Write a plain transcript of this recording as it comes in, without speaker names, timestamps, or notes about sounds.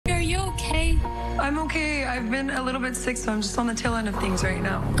I'm okay. I've been a little bit sick, so I'm just on the tail end of things right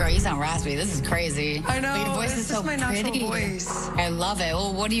now. Girl, you sound raspy. This is crazy. I know. But your voice is so my pretty. natural voice. I love it.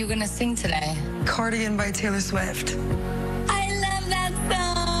 Well, what are you gonna sing today? Cardigan by Taylor Swift. I love that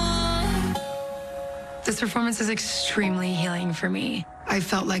song. This performance is extremely healing for me. I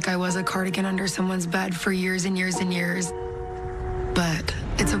felt like I was a cardigan under someone's bed for years and years and years. But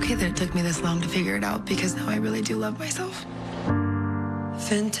it's okay that it took me this long to figure it out, because now I really do love myself.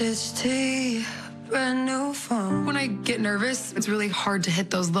 Vintage tea, brand new phone. When I get nervous, it's really hard to hit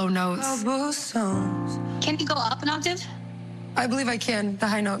those low notes. Can you go up an octave? I believe I can, the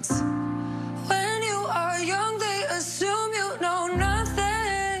high notes. When you are young, they assume you know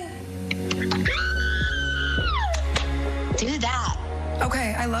nothing. Do that.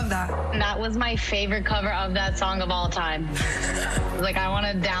 Okay, I love that. That was my favorite cover of that song of all time. Like, I want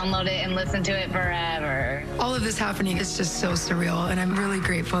to download it and listen to it forever. All of this happening is just so surreal, and I'm really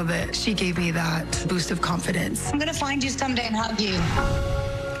grateful that she gave me that boost of confidence. I'm gonna find you someday and hug you.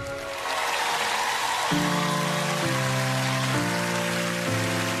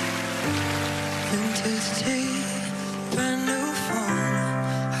 Vintage tea, brand new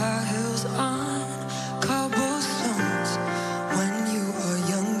phone, high heels on, cobblestones. When you are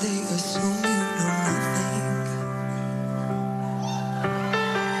young, they assume you know nothing.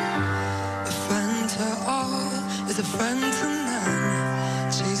 A friend to all is a friend to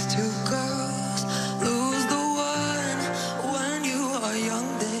none. Chase two girls, lose the one. When you are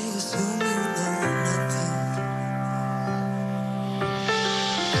young, they assume you know nothing.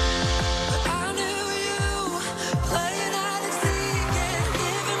 But I knew you, playing hide and seek and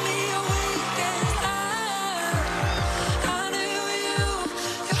giving me a weekend. I knew you,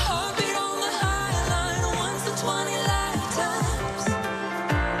 your heartbeat on the high line once in 20 lifetimes.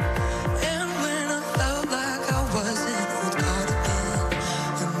 And when I felt like I was an old cardigan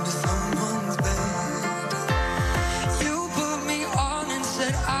under someone's bed, you put me on and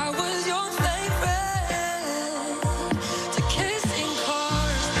said I was your favorite. To kissing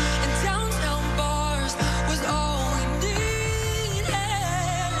cars and downtown bars was all we needed.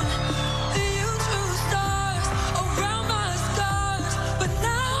 You drew stars around my scars, but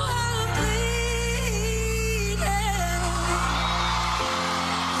now I'm bleeding.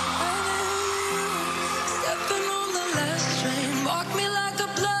 Stepping on the last train, mark me like a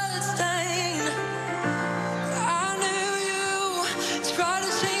bloodstain. I knew you, try to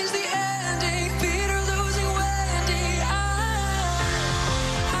change the ending, Peter losing Wendy. I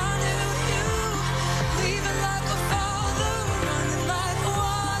knew you, leaving like a father, running like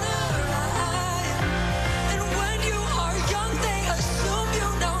water. And when you are young, they assume you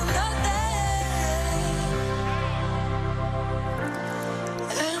know nothing.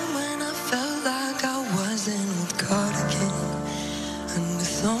 And when I felt like I was an old cardigan under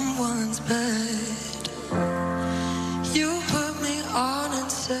someone's bed, you put me on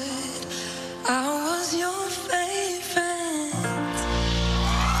and said I was your favorite.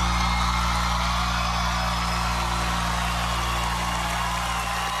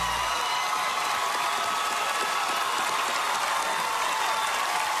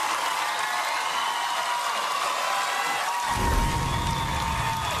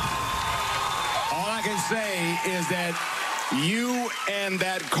 All I can say is that you and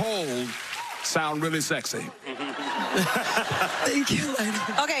that cold sound really sexy. Thank you, Lionel.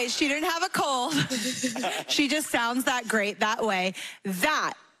 Okay, she didn't have a cold. She just sounds that great that way.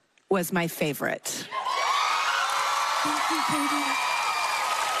 That was my favorite. Thank you, Katy.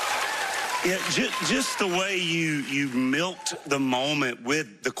 Yeah, just the way you milked the moment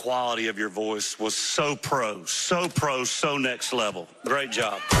with the quality of your voice was so pro, so next level. Great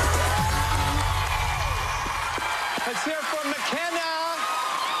job. Let's hear from Mckenna.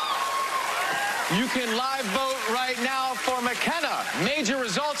 You can live vote right now for Mckenna. Major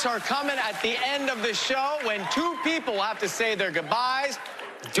results are coming at the end of the show when two people have to say their goodbyes.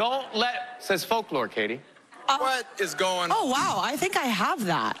 Don't let, says folklore, Katie. What is going on? Oh, wow, I think I have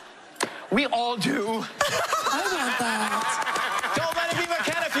that. We all do. I want that. Don't let it be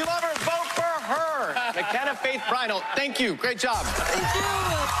Mckenna. If you love her, vote for her. Mckenna Faith Breinholt, thank you. Great job. Thank you.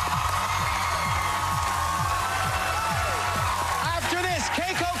 After this,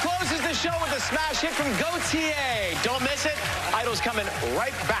 Keiko closes the show with a smash hit from Gautier. Don't miss it. Idol's coming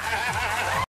right back.